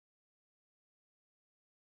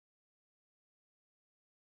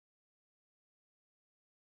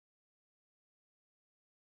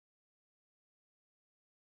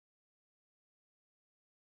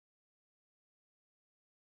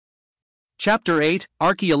Chapter 8: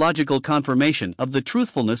 Archaeological Confirmation of the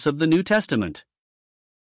Truthfulness of the New Testament.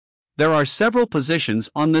 There are several positions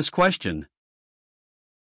on this question.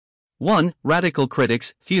 1. Radical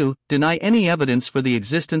critics, few, deny any evidence for the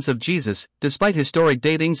existence of Jesus, despite historic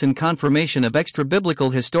datings and confirmation of extra-biblical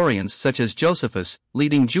historians such as Josephus,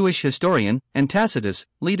 leading Jewish historian, and Tacitus,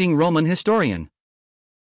 leading Roman historian.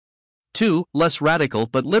 2. Less radical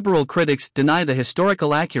but liberal critics deny the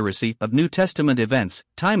historical accuracy of New Testament events,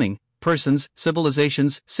 timing, persons,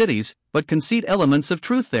 civilizations, cities, but concede elements of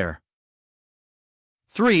truth there.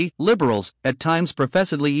 3. Liberals, at times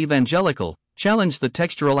professedly evangelical, challenge the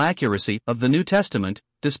textual accuracy of the New Testament,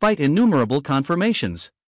 despite innumerable confirmations.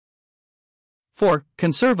 4.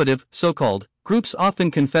 Conservative, so-called, groups often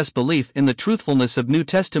confess belief in the truthfulness of New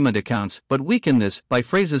Testament accounts but weaken this by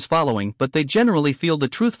phrases following, but they generally feel the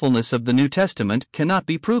truthfulness of the New Testament cannot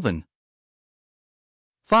be proven.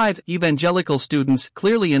 5. Evangelical students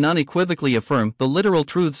clearly and unequivocally affirm the literal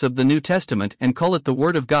truths of the New Testament and call it the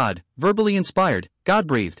Word of God, verbally inspired,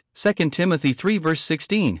 God-breathed, 2 Timothy 3 verse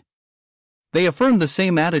 16. They affirm the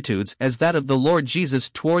same attitudes as that of the Lord Jesus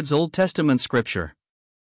towards Old Testament scripture.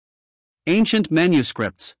 Ancient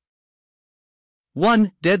manuscripts.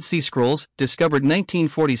 1. Dead Sea Scrolls, discovered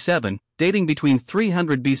 1947, dating between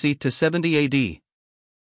 300 BC to 70 AD.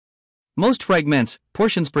 Most fragments,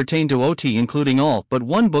 portions pertain to OT including all but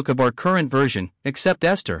one book of our current version, except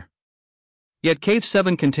Esther. Yet Cave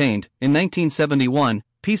 7 contained, in 1971,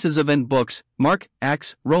 pieces of end books, Mark,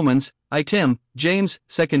 Acts, Romans, Tim, James,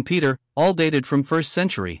 2 Peter, all dated from 1st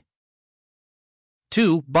century.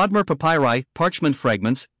 2. Bodmer papyri, parchment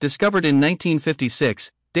fragments, discovered in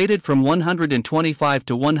 1956, dated from 125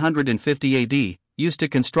 to 150 AD, used to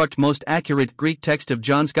construct most accurate Greek text of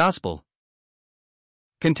John's Gospel.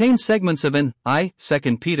 Contains segments of N,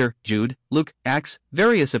 2 Peter, Jude, Luke, Acts,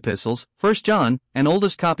 various epistles, 1 John, and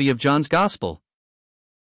oldest copy of John's Gospel.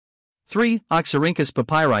 3. Oxyrhynchus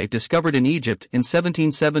papyri discovered in Egypt in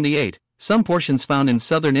 1778, some portions found in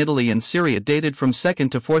southern Italy and Syria dated from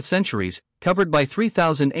 2nd to 4th centuries, covered by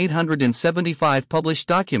 3,875 published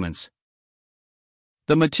documents.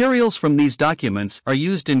 The materials from these documents are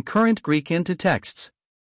used in current Greek into texts.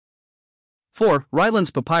 4.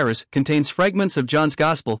 Ryland's papyrus contains fragments of John's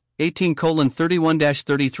Gospel,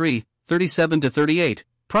 18:31-33, 37-38,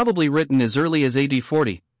 probably written as early as AD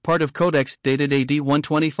 40, part of Codex dated AD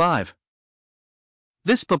 125.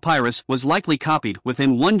 This papyrus was likely copied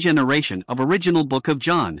within one generation of original Book of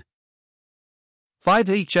John. 5.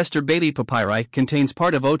 A. Chester Beatty papyri contains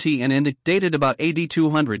part of OT and dated about AD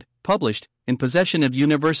 200, published, in possession of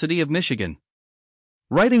University of Michigan.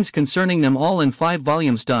 Writings concerning them all in 5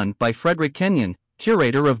 volumes done by Frederick Kenyon,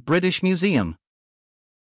 curator of British Museum.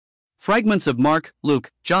 Fragments of Mark,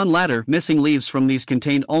 Luke, John latter missing leaves from these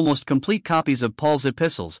contain almost complete copies of Paul's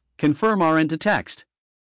epistles, confirm are into text.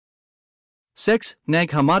 6. Nag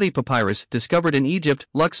Hammadi papyrus discovered in Egypt,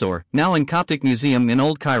 Luxor, now in Coptic Museum in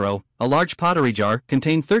Old Cairo, a large pottery jar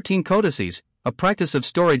contained 13 codices, a practice of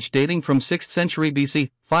storage dating from 6th century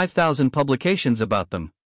BC, 5,000 publications about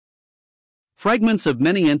them. Fragments of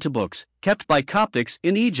many books, kept by Coptics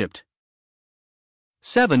in Egypt.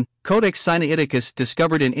 7. Codex Sinaiticus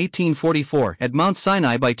discovered in 1844 at Mount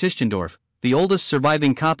Sinai by Tischendorf, the oldest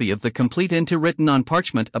surviving copy of the complete into written on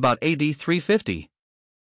parchment about AD 350.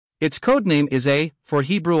 Its codename is A, for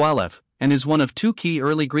Hebrew Aleph, and is one of 2 key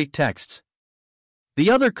early Greek texts.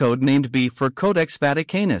 The other code named B for Codex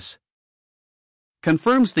Vaticanus.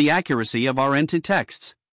 Confirms the accuracy of our ancient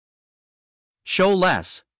texts. Show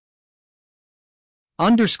less.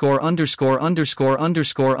 Underscore underscore underscore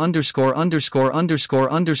underscore underscore underscore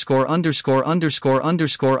underscore underscore underscore underscore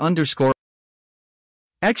underscore underscore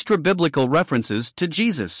extra biblical references to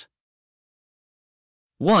Jesus.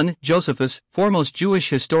 1. Josephus, foremost Jewish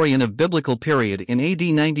historian of biblical period in AD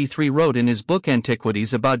 93, wrote in his book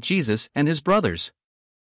Antiquities about Jesus and his brothers.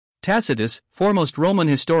 Tacitus, foremost Roman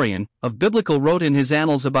historian of biblical, wrote in his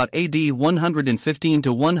Annals about AD 115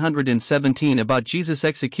 to 117 about Jesus'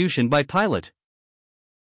 execution by Pilate.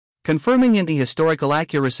 Confirming in the historical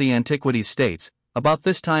accuracy, Antiquities states, about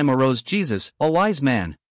this time arose Jesus, a wise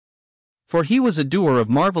man. For he was a doer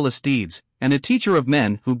of marvelous deeds, and a teacher of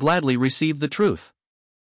men who gladly received the truth.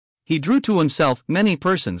 He drew to himself many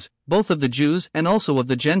persons, both of the Jews and also of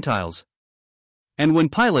the Gentiles. And when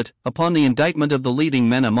Pilate, upon the indictment of the leading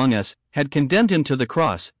men among us, had condemned him to the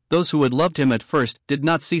cross, those who had loved him at first did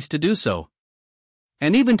not cease to do so.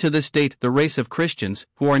 And even to this date the race of Christians,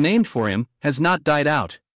 who are named for him, has not died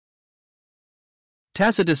out.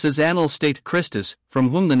 Tacitus's annals state Christus, from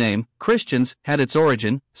whom the name Christians had its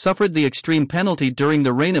origin, suffered the extreme penalty during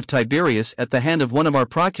the reign of Tiberius at the hand of one of our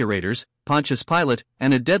procurators, Pontius Pilate,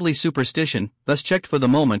 and a deadly superstition, thus checked for the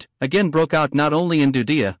moment, again broke out not only in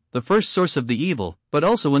Judea, the first source of the evil, but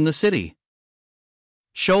also in the city.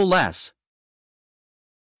 Show less.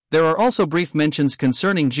 There are also brief mentions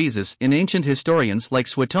concerning Jesus in ancient historians like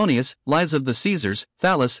Suetonius, Lives of the Caesars,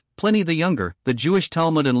 Thallus, Pliny the Younger, the Jewish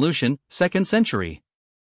Talmud, and Lucian, 2nd century.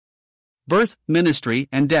 Birth, ministry,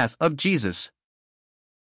 and death of Jesus.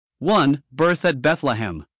 1. Birth at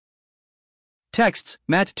Bethlehem. Texts: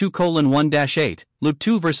 Matt 2:1-8, Luke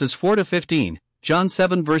 2 verses 4-15, John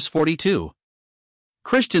 7 verse 42.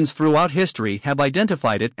 Christians throughout history have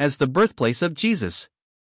identified it as the birthplace of Jesus.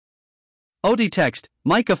 OD text: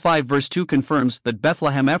 Micah 5 verse 2 confirms that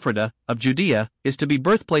Bethlehem Ephrata, of Judea, is to be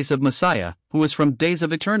birthplace of Messiah, who is from days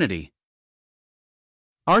of eternity.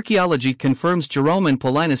 Archaeology confirms Jerome and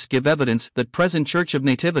Paulinus give evidence that present Church of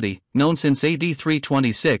Nativity, known since AD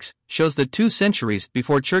 326, shows that 2 centuries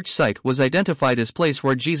before church site was identified as place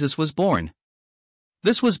where Jesus was born.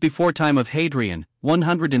 This was before time of Hadrian,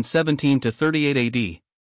 117-38 AD.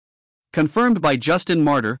 Confirmed by Justin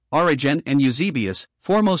Martyr, Origen, and Eusebius,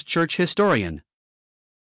 foremost church historian.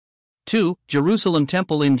 2. Jerusalem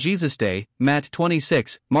Temple in Jesus' day, Matt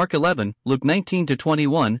 26, Mark 11, Luke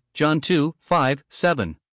 19-21, John 2, 5,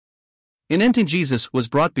 7. In entering Jesus was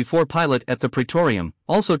brought before Pilate at the Praetorium,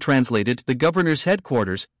 also translated the governor's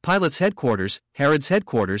headquarters, Pilate's headquarters, Herod's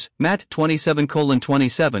headquarters, Matt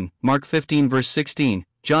 27:27, Mark 15 verse 16,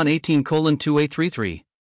 John 18:2a33.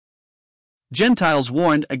 Gentiles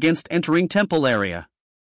warned against entering temple area.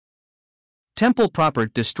 Temple proper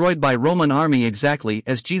destroyed by Roman army exactly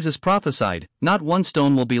as Jesus prophesied, not one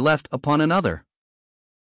stone will be left upon another.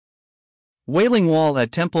 Wailing Wall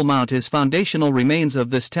at Temple Mount is foundational remains of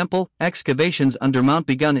this temple. Excavations under Mount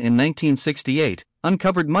begun in 1968,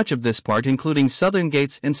 uncovered much of this part including southern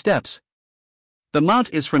gates and steps. The mount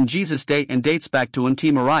is from Jesus' day and dates back to Mount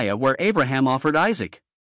Moriah where Abraham offered Isaac.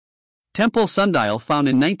 Temple sundial found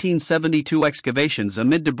in 1972 excavations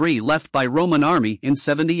amid debris left by Roman army in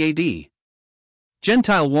 70 AD.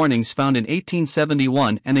 Gentile warnings found in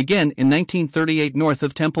 1871 and again in 1938 north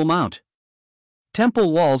of Temple Mount.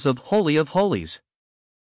 Temple walls of Holy of Holies.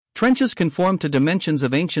 Trenches conform to dimensions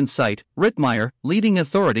of ancient site. Rittmeyer, leading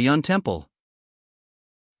authority on temple.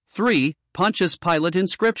 3. Pontius Pilate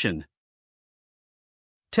inscription.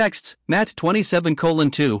 Texts: Matt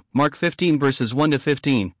 27:2, Mark 15 verses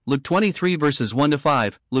 1-15, Luke 23 verses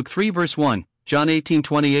 1-5, Luke 3 verse 1, John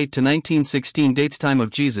 18:28-19:16. Dates: time of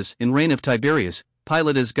Jesus in reign of Tiberius,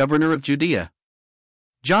 Pilate as governor of Judea.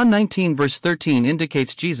 John 19 verse 13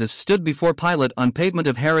 indicates Jesus stood before Pilate on pavement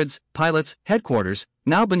of Herod's, Pilate's, headquarters,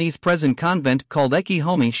 now beneath present convent called Ecce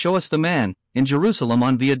Homi Show Us the Man, in Jerusalem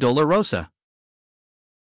on Via Dolorosa.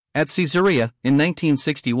 At Caesarea, in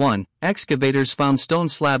 1961, excavators found stone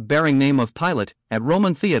slab bearing name of Pilate, at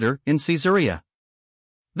Roman Theater, in Caesarea.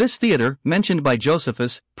 This theater, mentioned by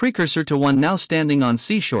Josephus, precursor to one now standing on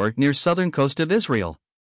seashore near southern coast of Israel.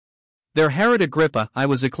 There Herod Agrippa I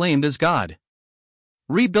was acclaimed as God.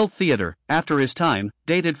 Rebuilt theater, after his time,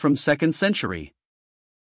 dated from 2nd century.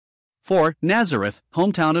 4. Nazareth,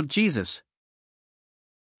 hometown of Jesus.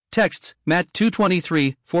 Texts: Matt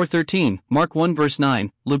 2:23, 4:13, Mark 1 verse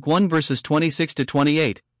 9, Luke 1 verses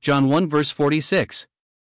 26-28, John 1 verse 46.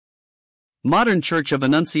 Modern Church of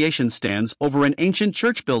Annunciation stands over an ancient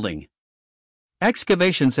church building.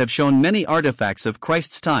 Excavations have shown many artifacts of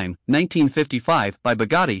Christ's time, 1955 by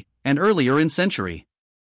Bugatti, and earlier in century.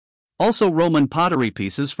 Also Roman pottery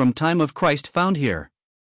pieces from time of Christ found here.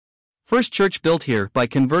 First church built here by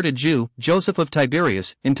converted Jew, Joseph of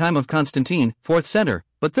Tiberias, in time of Constantine, 4th center,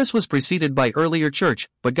 but this was preceded by earlier church,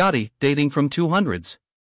 Bugatti, dating from 200s.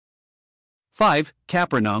 5.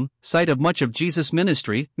 Capernaum, site of much of Jesus'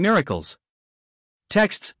 ministry, miracles.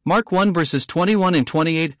 Texts: Mark 1 verses 21 and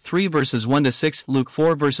 28, 3 verses 1-6, Luke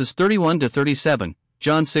 4 verses 31-37,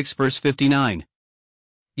 John 6 verse 59.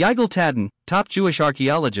 Yigal Tadden, top Jewish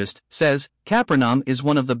archaeologist, says, Capernaum is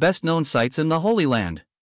one of the best-known sites in the Holy Land.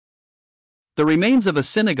 The remains of a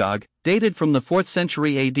synagogue, dated from the 4th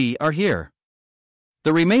century AD, are here.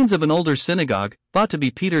 The remains of an older synagogue, thought to be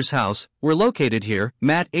Peter's house, were located here,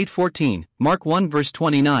 Matt 8:14, Mark 1 verse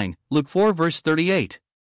 29, Luke 4 verse 38.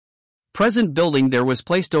 Present building there was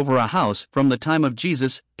placed over a house from the time of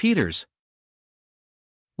Jesus, Peter's.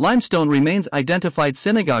 Limestone remains identified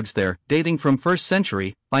synagogues there, dating from 1st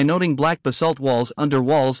century, by noting black basalt walls under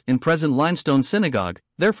walls in present limestone synagogue,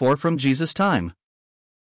 therefore from Jesus' time.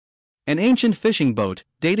 An ancient fishing boat,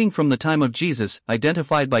 dating from the time of Jesus,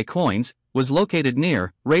 identified by coins, was located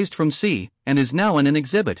near, raised from sea, and is now in an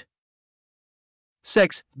exhibit.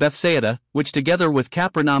 6. Bethsaida, which together with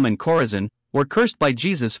Capernaum and Chorazin, were cursed by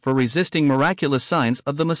Jesus for resisting miraculous signs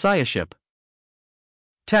of the Messiahship.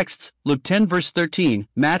 Texts, Luke 10 verse 13,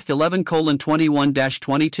 Matt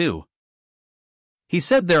 11:21-22. He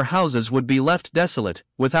said their houses would be left desolate,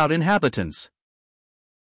 without inhabitants.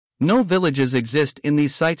 No villages exist in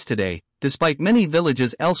these sites today, despite many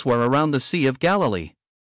villages elsewhere around the Sea of Galilee.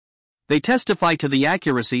 They testify to the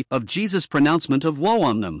accuracy of Jesus' pronouncement of woe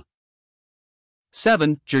on them.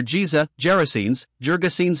 7. Gergesa, Gerasenes,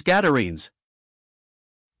 Gergesenes, Gadarenes.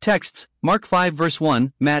 Texts, Mark 5 verse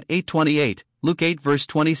 1, Matt 8:28, Luke 8 verse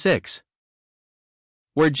 26.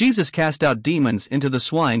 Where Jesus cast out demons into the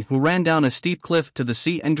swine who ran down a steep cliff to the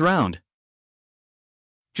sea and drowned.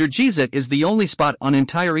 Gergesa is the only spot on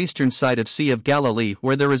entire eastern side of Sea of Galilee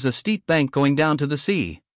where there is a steep bank going down to the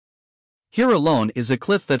sea. Here alone is a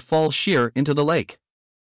cliff that falls sheer into the lake.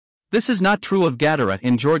 This is not true of Gadara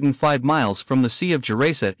in Jordan 5 miles from the Sea of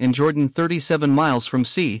Gerasa in Jordan 37 miles from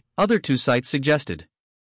sea, other two sites suggested.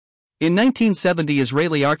 In 1970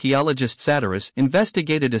 Israeli archaeologist Satiris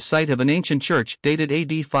investigated a site of an ancient church dated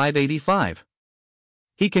AD 585.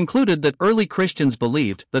 He concluded that early Christians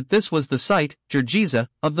believed that this was the site, Gergesa,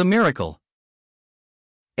 of the miracle.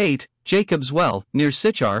 8. Jacob's Well, near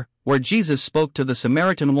Sychar, where Jesus spoke to the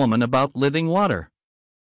Samaritan woman about living water.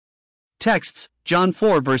 Texts, John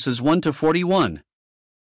 4 verses 1-41.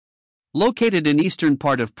 Located in eastern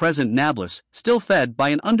part of present Nablus, still fed by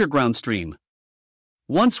an underground stream.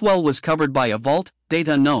 Once well was covered by a vault, date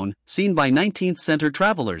unknown, seen by 19th-century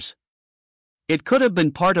travelers. It could have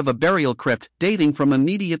been part of a burial crypt dating from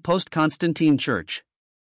immediate post-Constantine church.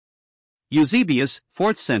 Eusebius,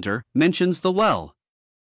 4th Center, mentions the well.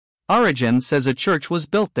 Origen says a church was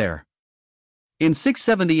built there. In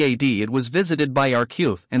 670 AD it was visited by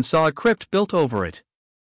Arcueuf and saw a crypt built over it.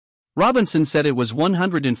 Robinson said it was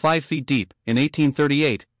 105 feet deep. In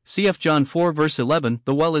 1838, cf. John 4 verse 11,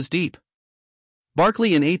 the well is deep.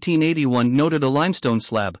 Barclay in 1881 noted a limestone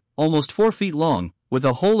slab, almost 4 feet long, with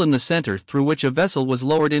a hole in the center through which a vessel was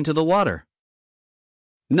lowered into the water.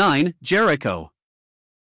 9. Jericho.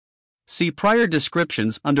 See prior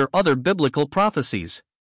descriptions under other biblical prophecies.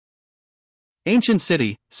 Ancient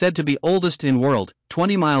city, said to be oldest in world,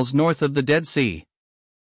 20 miles north of the Dead Sea.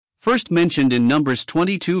 First mentioned in Numbers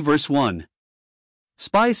 22 verse 1.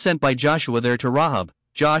 Spies sent by Joshua there to Rahab,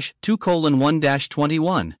 Josh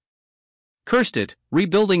 2:1-21. Cursed it,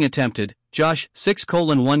 rebuilding attempted, Josh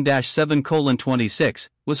 6:1-7:26,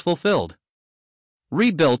 was fulfilled.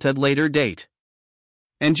 Rebuilt at later date.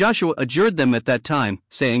 And Joshua adjured them at that time,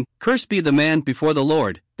 saying, Cursed be the man before the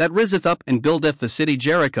Lord, that riseth up and buildeth the city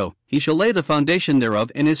Jericho, he shall lay the foundation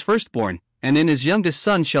thereof in his firstborn, and in his youngest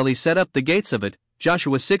son shall he set up the gates of it.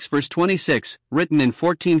 Joshua 6 verse 26, written in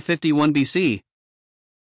 1451 BC.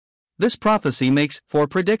 This prophecy makes 4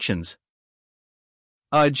 predictions.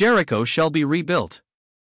 A. Jericho shall be rebuilt.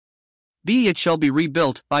 B. It shall be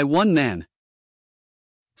rebuilt by one man.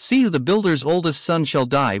 C. The builder's oldest son shall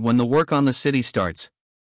die when the work on the city starts.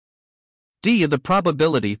 D. The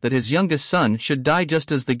probability that his youngest son should die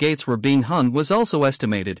just as the gates were being hung was also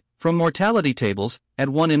estimated, from mortality tables, at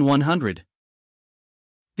 1 in 100.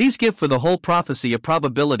 These give for the whole prophecy a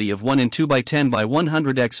probability of 1 in 2 by 10 by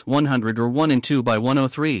 100x 100 or 1 in 2 by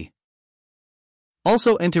 103.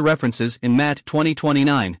 Also enter references in Matt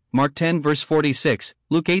 20:29, Mark 10 verse 46,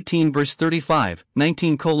 Luke 18 verse 35,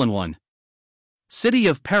 19:1. City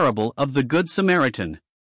of Parable of the Good Samaritan.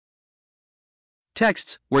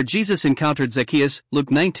 Texts, where Jesus encountered Zacchaeus,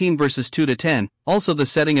 Luke 19 verses 2-10, also the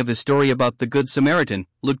setting of his story about the Good Samaritan,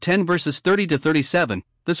 Luke 10 verses 30-37,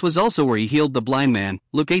 this was also where he healed the blind man,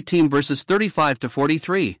 Luke 18 verses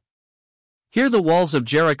 35-43. Here the walls of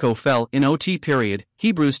Jericho fell in OT period,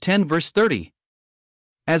 Hebrews 10 verse 30.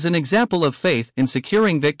 As an example of faith in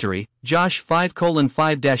securing victory, Josh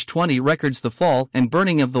 5:5-20 records the fall and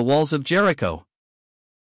burning of the walls of Jericho.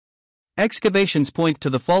 Excavations point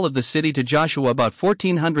to the fall of the city to Joshua about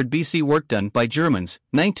 1400 BC. Work done by Germans,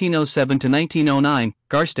 1907-1909,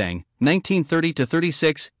 Garstang,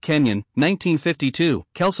 1930-36, Kenyon, 1952,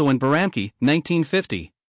 Kelso and Baramki,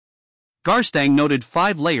 1950. Garstang noted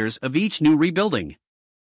 5 layers of each new rebuilding.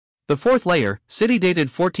 The 4th layer, city dated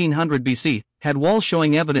 1400 BC, had walls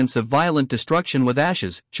showing evidence of violent destruction with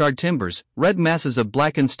ashes, charred timbers, red masses of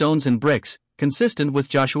blackened stones and bricks, consistent with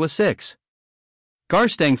Joshua 6.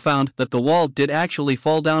 Garstang found that the wall did actually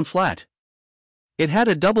fall down flat. It had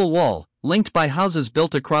a double wall, linked by houses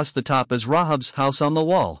built across the top as Rahab's house on the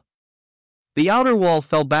wall. The outer wall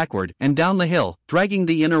fell backward and down the hill, dragging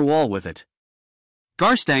the inner wall with it.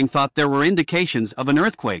 Garstang thought there were indications of an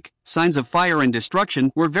earthquake. Signs of fire and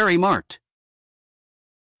destruction were very marked.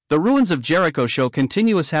 The ruins of Jericho show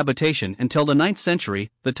continuous habitation until the 9th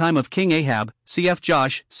century, the time of King Ahab, cf.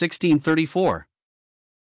 Josh, 1634.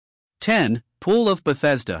 10. Pool of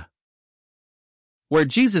Bethesda. Where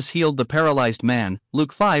Jesus healed the paralyzed man,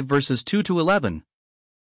 Luke 5 verses 2 to 11.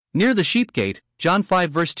 Near the sheep gate, John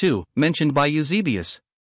 5 verse 2, mentioned by Eusebius.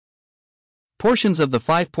 Portions of the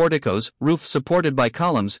 5 porticos, roof supported by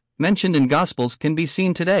columns, mentioned in Gospels can be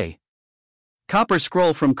seen today. Copper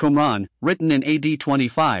scroll from Qumran, written in AD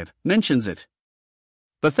 25, mentions it.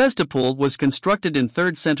 Bethesda Pool was constructed in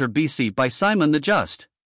 3rd century BC by Simon the Just.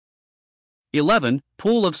 11.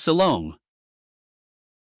 Pool of Siloam.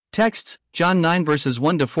 Texts, John 9 verses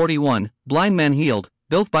 1 to 41, blind man healed,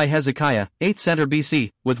 built by Hezekiah, 8th century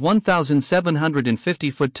BC, with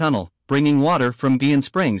 1,750-foot tunnel, bringing water from Bean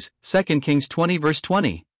Springs, 2 Kings 20 verse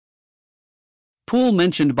 20. Pool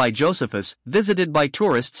mentioned by Josephus, visited by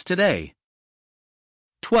tourists today.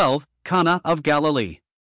 12. Cana of Galilee.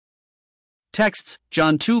 Texts,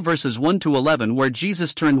 John 2 verses 1 to 11, where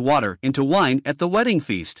Jesus turned water into wine at the wedding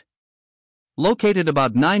feast. Located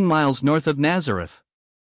about 9 miles north of Nazareth.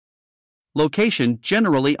 Location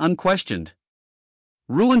generally unquestioned.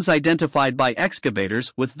 Ruins identified by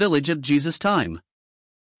excavators with village of Jesus' time.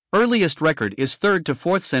 Earliest record is 3rd to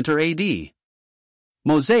 4th century AD.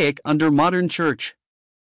 Mosaic under modern church.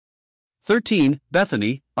 13.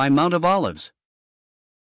 Bethany, by Mount of Olives.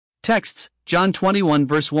 Texts, John 21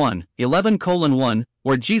 verse 1, 11:1,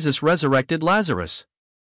 where Jesus resurrected Lazarus.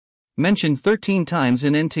 Mentioned 13 times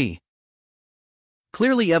in NT.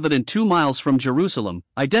 Clearly evident 2 miles from Jerusalem,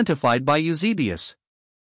 identified by Eusebius.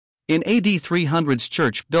 In AD 300's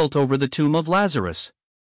church built over the tomb of Lazarus.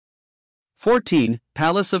 14.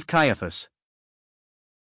 Palace of Caiaphas.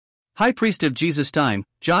 High priest of Jesus' time,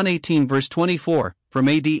 John 18 verse 24, from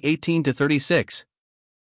AD 18 to 36.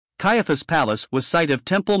 Caiaphas' palace was site of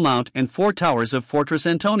Temple Mount and 4 towers of Fortress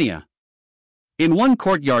Antonia. In one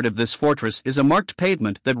courtyard of this fortress is a marked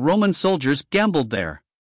pavement that Roman soldiers gambled there.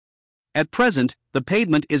 At present, the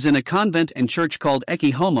pavement is in a convent and church called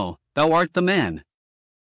Ecce Homo, Thou art the man.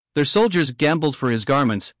 Their soldiers gambled for his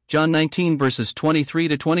garments, John 19 verses 23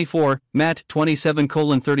 to 24, Matt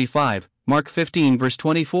 27:35, Mark 15 verse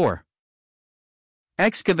 24.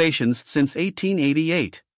 Excavations since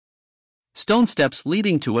 1888. Stone steps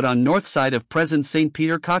leading to it on north side of present St.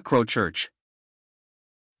 Peter Cockcrow Church.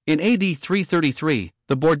 In AD 333,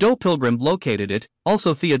 the Bordeaux pilgrim located it,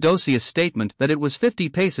 also Theodosius' statement that it was 50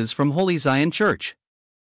 paces from Holy Zion Church.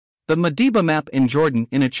 The Medeba map in Jordan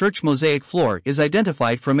in a church mosaic floor is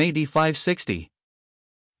identified from AD 560.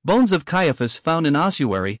 Bones of Caiaphas found in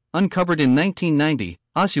ossuary, uncovered in 1990,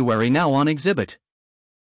 ossuary now on exhibit.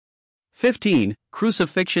 15.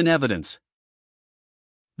 Crucifixion evidence.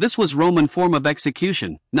 This was Roman form of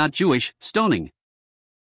execution, not Jewish, stoning.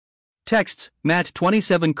 Texts, Matt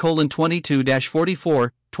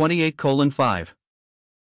 27:22-44, 28:5.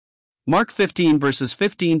 Mark 15 verses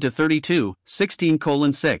 15 to 32,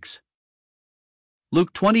 16:6.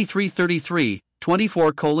 Luke 23:33,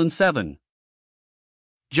 24:7.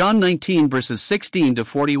 John 19 verses 16 to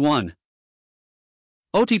 41.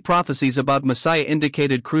 OT prophecies about Messiah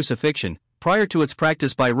indicated crucifixion, prior to its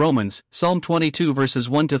practice by Romans, Psalm 22 verses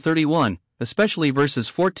 1 to 31, especially verses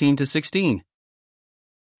 14 to 16.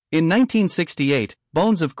 In 1968,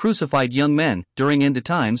 bones of crucified young men, during end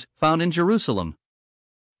times, found in Jerusalem.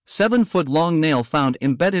 7-foot-long nail found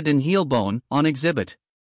embedded in heel bone, on exhibit.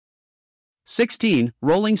 16.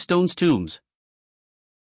 Rolling Stones tombs.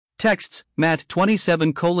 Texts, Matt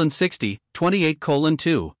 27:60,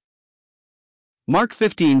 28:2. Mark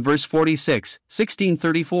 15 verse 46,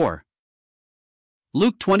 1634.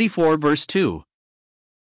 Luke 24 verse 2.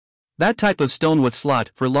 That type of stone with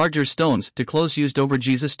slot for larger stones to close used over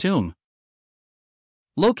Jesus' tomb.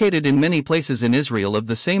 Located in many places in Israel of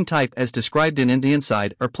the same type as described in Indian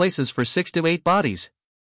side are places for 6 to 8 bodies.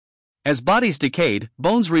 As bodies decayed,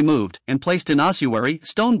 bones removed and placed in ossuary,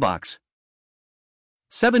 stone box.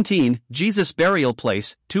 17. Jesus' burial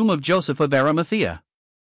place, tomb of Joseph of Arimathea.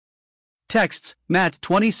 Texts, Matt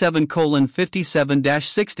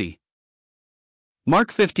 27:57-60.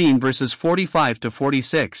 Mark 15 verses 45 to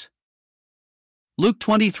 46. Luke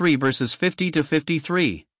 23 verses 50 to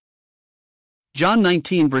 53. John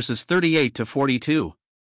 19 verses 38 to 42.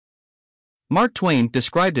 Mark Twain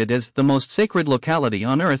described it as the most sacred locality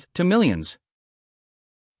on earth to millions.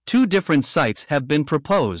 2 different sites have been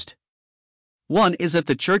proposed. One is at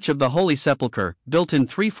the Church of the Holy Sepulchre, built in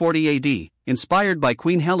 340 AD, inspired by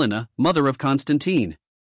Queen Helena, mother of Constantine.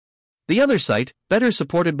 The other site, better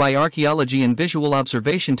supported by archaeology and visual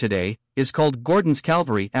observation today, is called Gordon's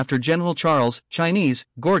Calvary after General Charles, Chinese,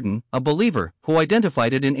 Gordon, a believer, who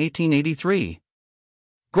identified it in 1883.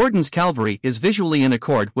 Gordon's Calvary is visually in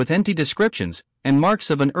accord with NT descriptions, and marks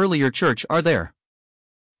of an earlier church are there.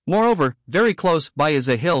 Moreover, very close by is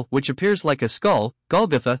a hill which appears like a skull,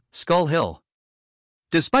 Golgotha, Skull Hill.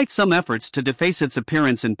 Despite some efforts to deface its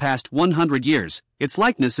appearance in past 100 years, its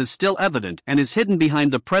likeness is still evident and is hidden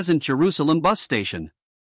behind the present Jerusalem bus station.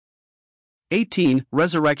 18.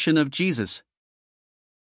 Resurrection of Jesus.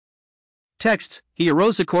 Texts: He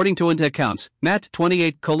arose according to accounts, Matt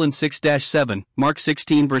 28:6-7, Mark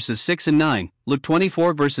 16 verses 6 and 9, Luke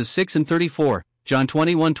 24 verses 6 and 34, John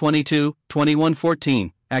 21:22,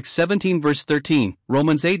 21:14, Acts 17 verse 13,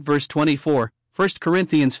 Romans 8 verse 24, 1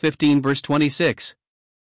 Corinthians 15 verse 26.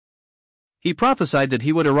 He prophesied that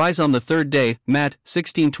he would arise on the third day, Matt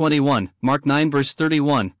 16:21, Mark 9 verse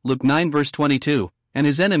 31, Luke 9 verse 22, and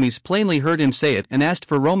his enemies plainly heard him say it and asked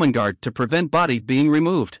for Roman guard to prevent body being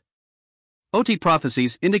removed. OT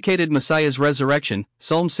prophecies indicated Messiah's resurrection,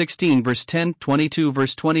 Psalm 16 verse 10, 22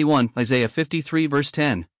 verse 21, Isaiah 53 verse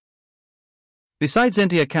 10. Besides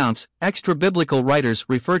NT accounts, extra-biblical writers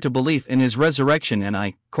refer to belief in his resurrection,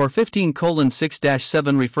 and Cor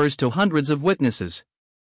 15:6-7 refers to hundreds of witnesses.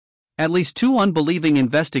 At least 2 unbelieving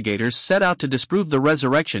investigators set out to disprove the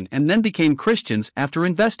resurrection and then became Christians after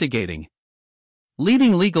investigating.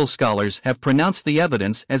 Leading legal scholars have pronounced the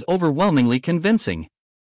evidence as overwhelmingly convincing.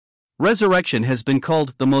 Resurrection has been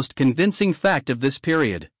called the most convincing fact of this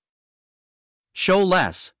period. Show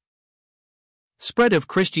less. Spread of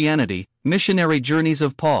Christianity, missionary journeys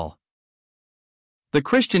of Paul. The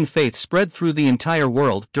Christian faith spread through the entire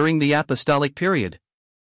world during the apostolic period.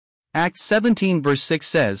 Acts 17 verse 6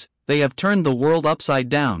 says, "They have turned the world upside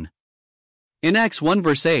down." In Acts 1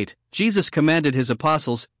 verse 8, Jesus commanded his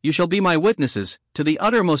apostles, "You shall be my witnesses, to the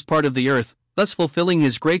uttermost part of the earth," thus fulfilling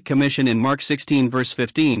his great commission in Mark 16 verse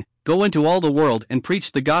 15, "Go into all the world and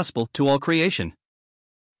preach the gospel to all creation."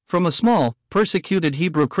 From a small, persecuted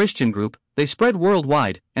Hebrew Christian group, they spread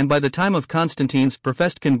worldwide, and by the time of Constantine's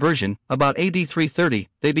professed conversion, about AD 330,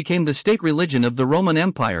 they became the state religion of the Roman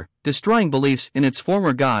Empire, destroying beliefs in its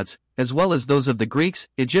former gods, as well as those of the Greeks,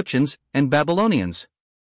 Egyptians, and Babylonians.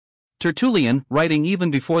 Tertullian, writing even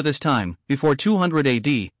before this time, before 200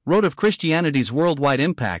 AD, wrote of Christianity's worldwide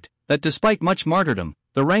impact, that despite much martyrdom,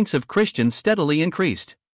 the ranks of Christians steadily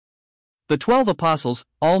increased. The 12 apostles,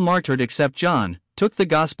 all martyred except John, took the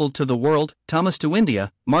gospel to the world, Thomas to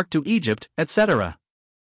India, Mark to Egypt, etc.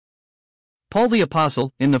 Paul the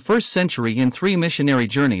Apostle, in the 1st century in 3 missionary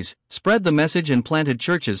journeys, spread the message and planted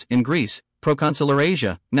churches in Greece, proconsular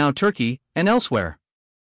Asia, now Turkey, and elsewhere.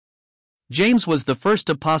 James was the first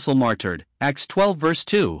apostle martyred, Acts 12 verse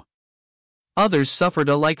 2. Others suffered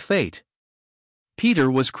a like fate. Peter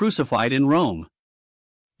was crucified in Rome.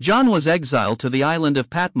 John was exiled to the island of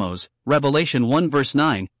Patmos, Revelation 1 verse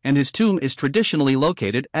 9, and his tomb is traditionally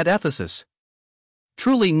located at Ephesus.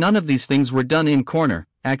 Truly none of these things were done in corner,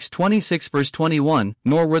 Acts 26 verse 21,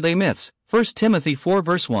 nor were they myths, 1 Timothy 4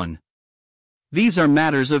 verse 1. These are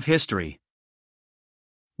matters of history.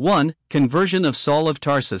 1. Conversion of Saul of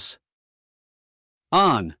Tarsus.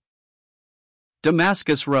 On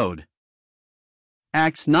Damascus Road.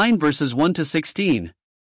 Acts 9 verses 1-16.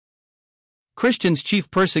 Christians'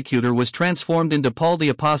 chief persecutor was transformed into Paul the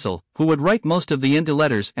Apostle, who would write most of the Inti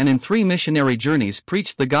letters and in 3 missionary journeys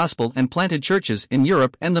preached the gospel and planted churches in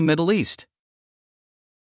Europe and the Middle East.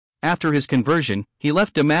 After his conversion, he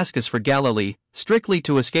left Damascus for Galilee, strictly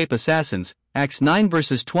to escape assassins, Acts 9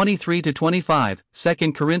 verses 23-25,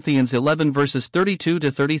 2 Corinthians 11 verses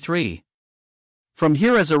 32-33. From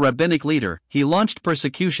here as a rabbinic leader, he launched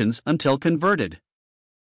persecutions until converted.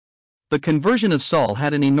 The conversion of Saul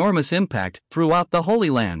had an enormous impact throughout the Holy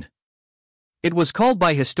Land. It was called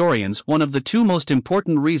by historians one of the 2 most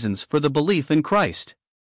important reasons for the belief in Christ.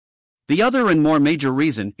 The other and more major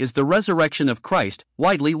reason is the resurrection of Christ,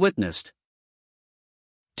 widely witnessed.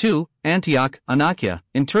 2. Antioch, Anakya,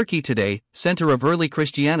 in Turkey today, center of early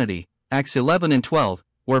Christianity, Acts 11 and 12,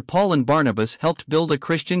 where Paul and Barnabas helped build a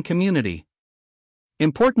Christian community.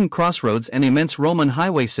 Important crossroads and immense Roman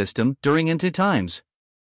highway system during Inti times.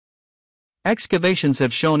 Excavations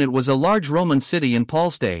have shown it was a large Roman city in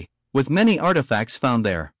Paul's day, with many artifacts found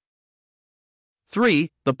there. 3.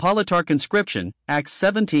 The Politarch inscription, Acts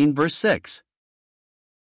 17 verse 6.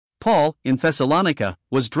 Paul, in Thessalonica,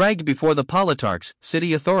 was dragged before the Politarchs,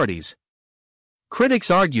 city authorities. Critics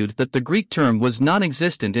argued that the Greek term was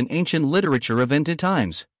non-existent in ancient literature of Inti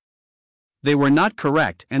times. They were not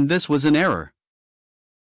correct, and this was an error.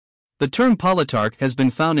 The term politarch has been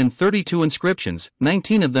found in 32 inscriptions,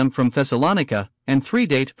 19 of them from Thessalonica, and 3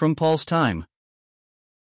 date from Paul's time.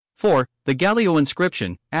 4. The Gallio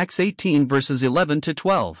inscription, Acts 18 verses 11 to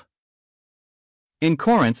 12. In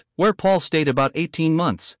Corinth, where Paul stayed about 18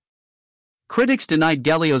 months. Critics denied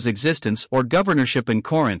Gallio's existence or governorship in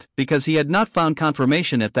Corinth because he had not found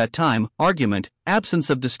confirmation at that time. Argument: absence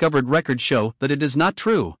of discovered records show that it is not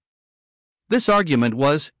true. This argument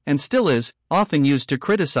was, and still is, often used to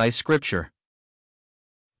criticize Scripture.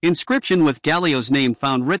 Inscription with Gallio's name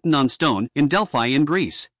found written on stone in Delphi in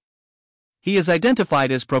Greece. He is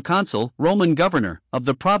identified as proconsul, Roman governor, of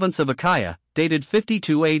the province of Achaia, dated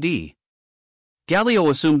 52 AD. Gallio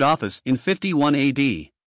assumed office in 51 AD.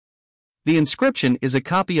 The inscription is a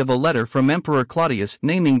copy of a letter from Emperor Claudius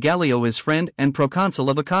naming Gallio his friend and proconsul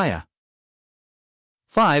of Achaia.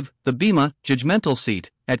 5. The Bema, judgmental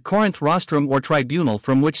seat, at Corinth, rostrum or tribunal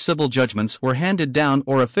from which civil judgments were handed down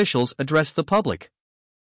or officials addressed the public.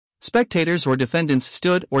 Spectators or defendants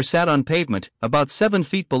stood or sat on pavement, about 7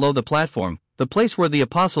 feet below the platform, the place where the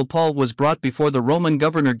Apostle Paul was brought before the Roman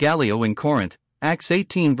governor Gallio in Corinth, Acts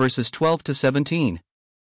 18 verses 12 to 17.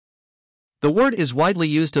 The word is widely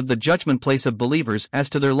used of the judgment place of believers as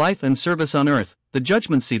to their life and service on earth, the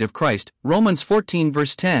judgment seat of Christ, Romans 14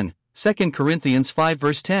 verse 10, 2 Corinthians 5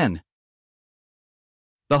 verse 10.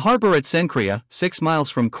 The harbor at Cenchrea, 6 miles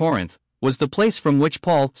from Corinth, was the place from which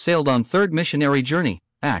Paul sailed on third missionary journey,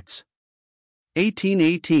 Acts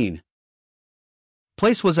 18:18.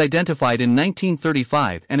 Place was identified in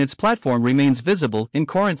 1935 and its platform remains visible in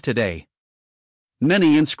Corinth today.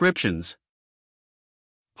 Many inscriptions.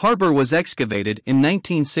 Harbor was excavated in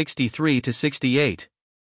 1963–68.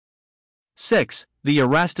 6. The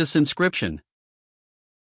Erastus inscription.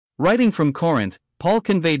 Writing from Corinth, Paul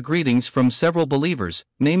conveyed greetings from several believers,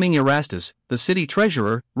 naming Erastus, the city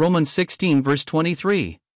treasurer, Romans 16 verse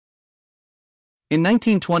 23. In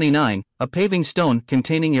 1929, a paving stone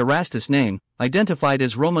containing Erastus' name, identified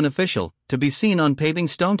as Roman official, to be seen on paving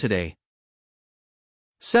stone today.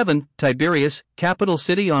 7. Tiberias, capital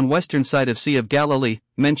city on western side of Sea of Galilee,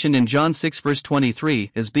 mentioned in John 6 verse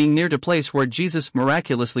 23 as being near to place where Jesus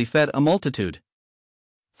miraculously fed a multitude.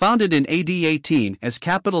 Founded in AD 18 as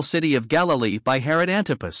capital city of Galilee by Herod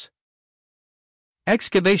Antipas.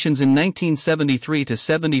 Excavations in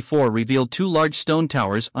 1973–74 revealed 2 large stone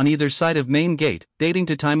towers on either side of main gate, dating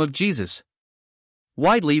to time of Jesus.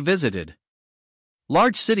 Widely visited.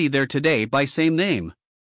 Large city there today by same name.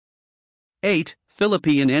 8.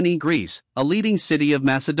 Philippi in Enni, Greece, a leading city of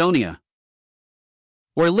Macedonia.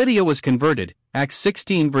 Where Lydia was converted, Acts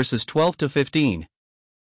 16 verses 12 to 15.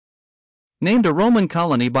 Named a Roman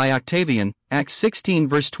colony by Octavian, Acts 16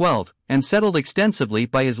 verse 12, and settled extensively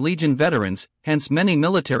by his legion veterans, hence many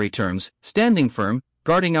military terms, standing firm,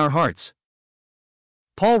 guarding our hearts.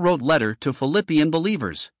 Paul wrote letter to Philippian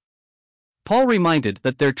believers. Paul reminded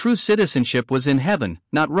that their true citizenship was in heaven,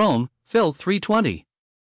 not Rome, Phil 3:20.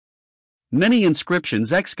 Many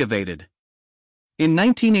inscriptions excavated. In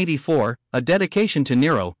 1984, a dedication to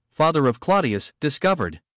Nero, father of Claudius,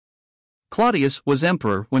 discovered. Claudius was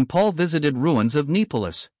emperor when Paul visited ruins of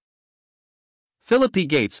Neapolis. Philippi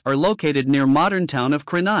gates are located near modern town of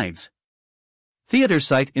Crenides. Theater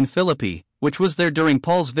site in Philippi, which was there during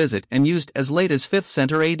Paul's visit and used as late as 5th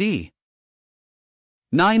century AD.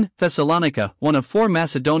 9. Thessalonica, one of 4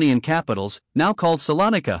 Macedonian capitals, now called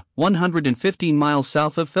Salonika, 115 miles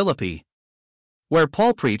south of Philippi. Where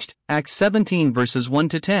Paul preached, Acts 17 verses 1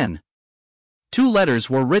 to 10. 2 letters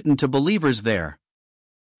were written to believers there.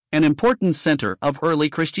 An important center of early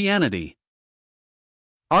Christianity.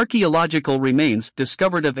 Archaeological remains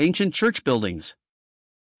discovered of ancient church buildings.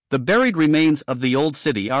 The buried remains of the old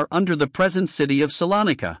city are under the present city of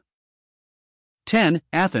Salonika. 10.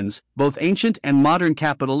 Athens, both ancient and modern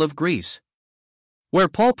capital of Greece. Where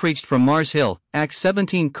Paul preached from Mars Hill, Acts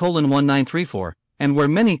 17:1934, and where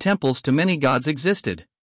many temples to many gods existed.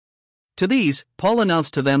 To these, Paul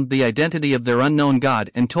announced to them the identity of their unknown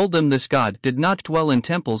God and told them this God did not dwell in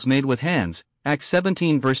temples made with hands, Acts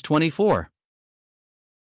 17 verse 24.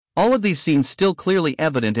 All of these scenes still clearly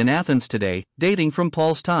evident in Athens today, dating from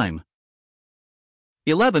Paul's time.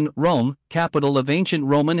 11. Rome, capital of ancient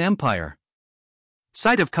Roman Empire.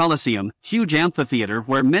 Site of Colosseum, huge amphitheater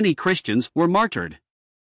where many Christians were martyred.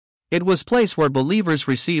 It was place where believers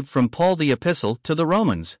received from Paul the epistle to the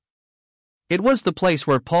Romans. It was the place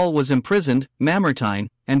where Paul was imprisoned, Mamertine,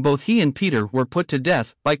 and both he and Peter were put to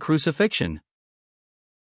death by crucifixion.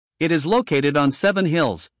 It is located on 7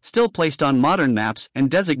 hills, still placed on modern maps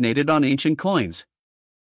and designated on ancient coins.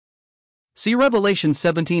 See Revelation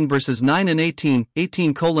 17 verses 9 and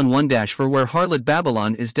 18:1 for where harlot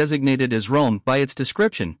Babylon is designated as Rome by its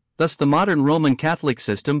description, thus the modern Roman Catholic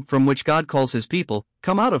system from which God calls his people,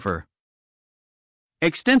 come out of her.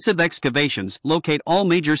 Extensive excavations locate all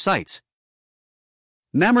major sites.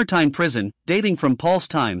 Mamertine Prison, dating from Paul's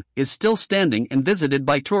time, is still standing and visited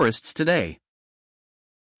by tourists today.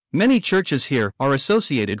 Many churches here are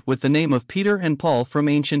associated with the name of Peter and Paul from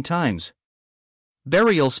ancient times.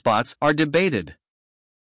 Burial spots are debated.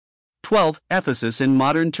 12. Ephesus in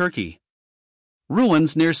modern Turkey.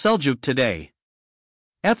 Ruins near Seljuk today.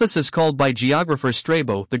 Ephesus, called by geographer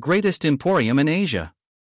Strabo the greatest emporium in Asia.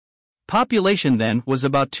 Population then was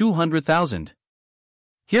about 200,000.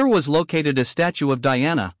 Here was located a statue of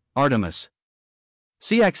Diana, Artemis.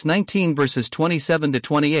 See Acts 19 verses 27 to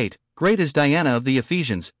 28, great is Diana of the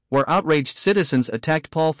Ephesians, where outraged citizens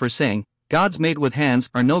attacked Paul for saying, gods made with hands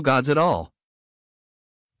are no gods at all.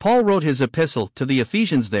 Paul wrote his epistle to the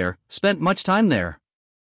Ephesians there, spent much time there.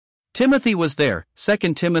 Timothy was there,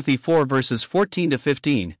 2 Timothy 4 verses 14 to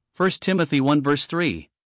 15, 1 Timothy 1 verse 3.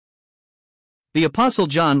 The Apostle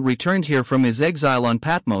John returned here from his exile on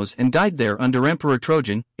Patmos and died there under Emperor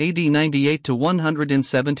Trajan, AD 98 to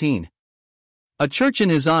 117. A church in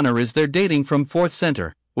his honor is there dating from 4th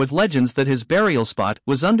century, with legends that his burial spot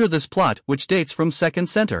was under this plot which dates from 2nd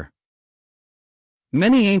century.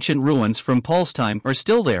 Many ancient ruins from Paul's time are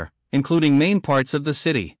still there, including main parts of the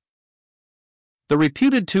city. The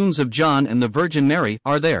reputed tombs of John and the Virgin Mary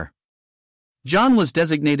are there. John was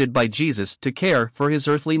designated by Jesus to care for his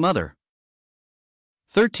earthly mother.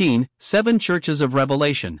 13. 7 Churches of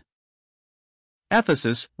Revelation.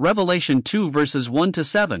 Ephesus, Revelation 2 verses 1 to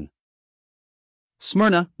 7.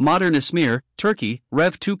 Smyrna, modern Izmir, Turkey,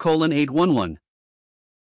 Rev 2:811.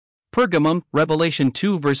 Pergamum, Revelation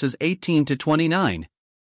 2 verses 18 to 29.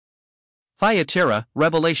 Thyatira,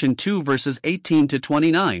 Revelation 2 verses 18 to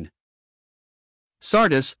 29.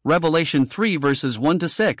 Sardis, Revelation 3 verses 1 to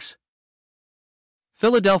 6.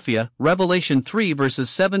 Philadelphia, Revelation 3 verses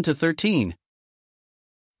 7 to 13.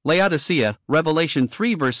 Laodicea, Revelation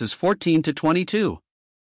 3 verses 14 to 22.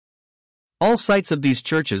 All sites of these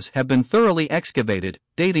churches have been thoroughly excavated,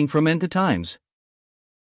 dating from end times.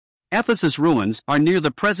 Ephesus ruins are near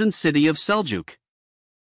the present city of Seljuk.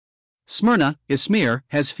 Smyrna, Izmir,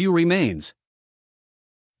 has few remains.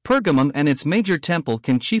 Pergamum and its major temple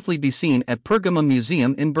can chiefly be seen at Pergamum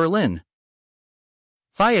Museum in Berlin.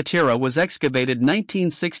 Thyatira was excavated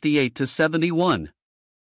 1968 to 71.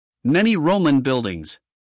 Many Roman buildings.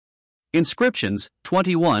 Inscriptions,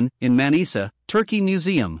 21, in Manisa, Turkey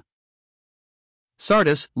Museum.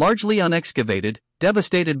 Sardis, largely unexcavated,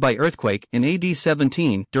 devastated by earthquake in AD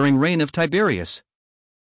 17 during reign of Tiberius.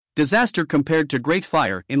 Disaster compared to Great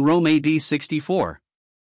Fire in Rome AD 64.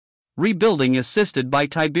 Rebuilding assisted by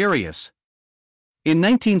Tiberius. In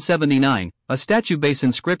 1979, a statue-based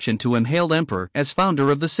inscription to him hailed emperor as founder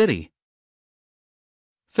of the city.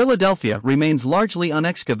 Philadelphia remains largely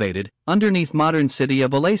unexcavated, underneath modern city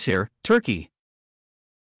of Alaşehir, Turkey.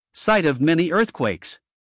 Site of many earthquakes.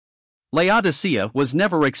 Laodicea was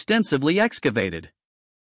never extensively excavated.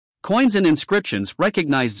 Coins and inscriptions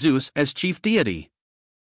recognized Zeus as chief deity.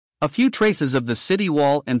 A few traces of the city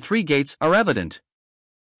wall and 3 gates are evident.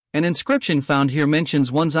 An inscription found here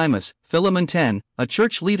mentions Onesimus, Philemon 10, a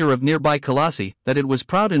church leader of nearby Colossae, that it was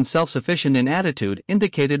proud and self-sufficient in attitude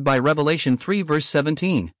indicated by Revelation 3 verse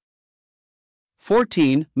 17.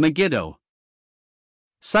 14. Megiddo.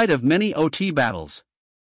 Site of many OT battles.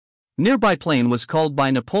 Nearby plain was called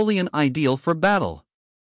by Napoleon ideal for battle.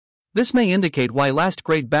 This may indicate why last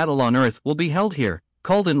great battle on earth will be held here,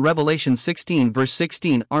 called in Revelation 16 verse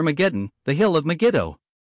 16 Armageddon, the hill of Megiddo.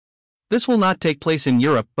 This will not take place in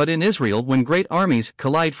Europe but in Israel when great armies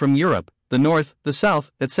collide from Europe, the north, the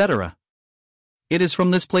south, etc. It is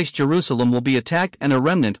from this place Jerusalem will be attacked and a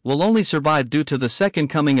remnant will only survive due to the second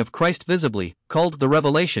coming of Christ visibly, called the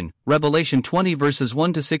Revelation, Revelation 20 verses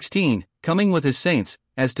 1 to 16, coming with his saints,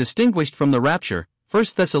 as distinguished from the rapture, 1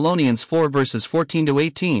 Thessalonians 4 verses 14 to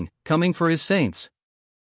 18, coming for his saints.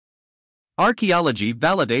 Archaeology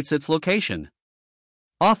validates its location.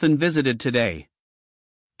 Often visited today.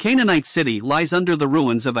 Canaanite city lies under the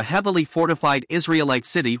ruins of a heavily fortified Israelite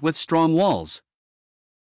city with strong walls.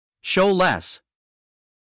 Show less.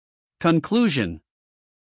 Conclusion.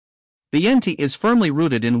 The NT is firmly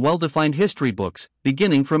rooted in well-defined history books,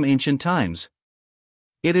 beginning from ancient times.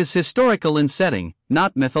 It is historical in setting,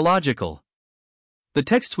 not mythological. The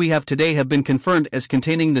texts we have today have been confirmed as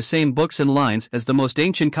containing the same books and lines as the most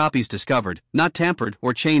ancient copies discovered, not tampered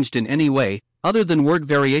or changed in any way, other than word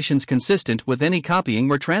variations consistent with any copying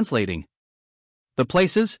or translating. The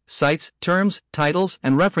places, sites, terms, titles,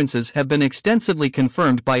 and references have been extensively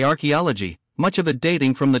confirmed by archaeology, much of it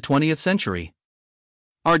dating from the 20th century.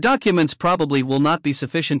 Our documents probably will not be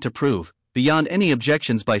sufficient to prove, beyond any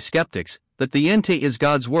objections by skeptics, that the NT is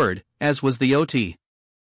God's word, as was the OT.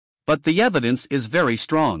 But the evidence is very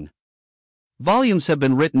strong. Volumes have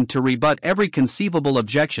been written to rebut every conceivable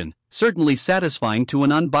objection, certainly satisfying to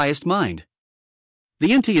an unbiased mind.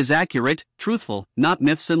 The NT is accurate, truthful, not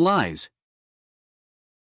myths and lies.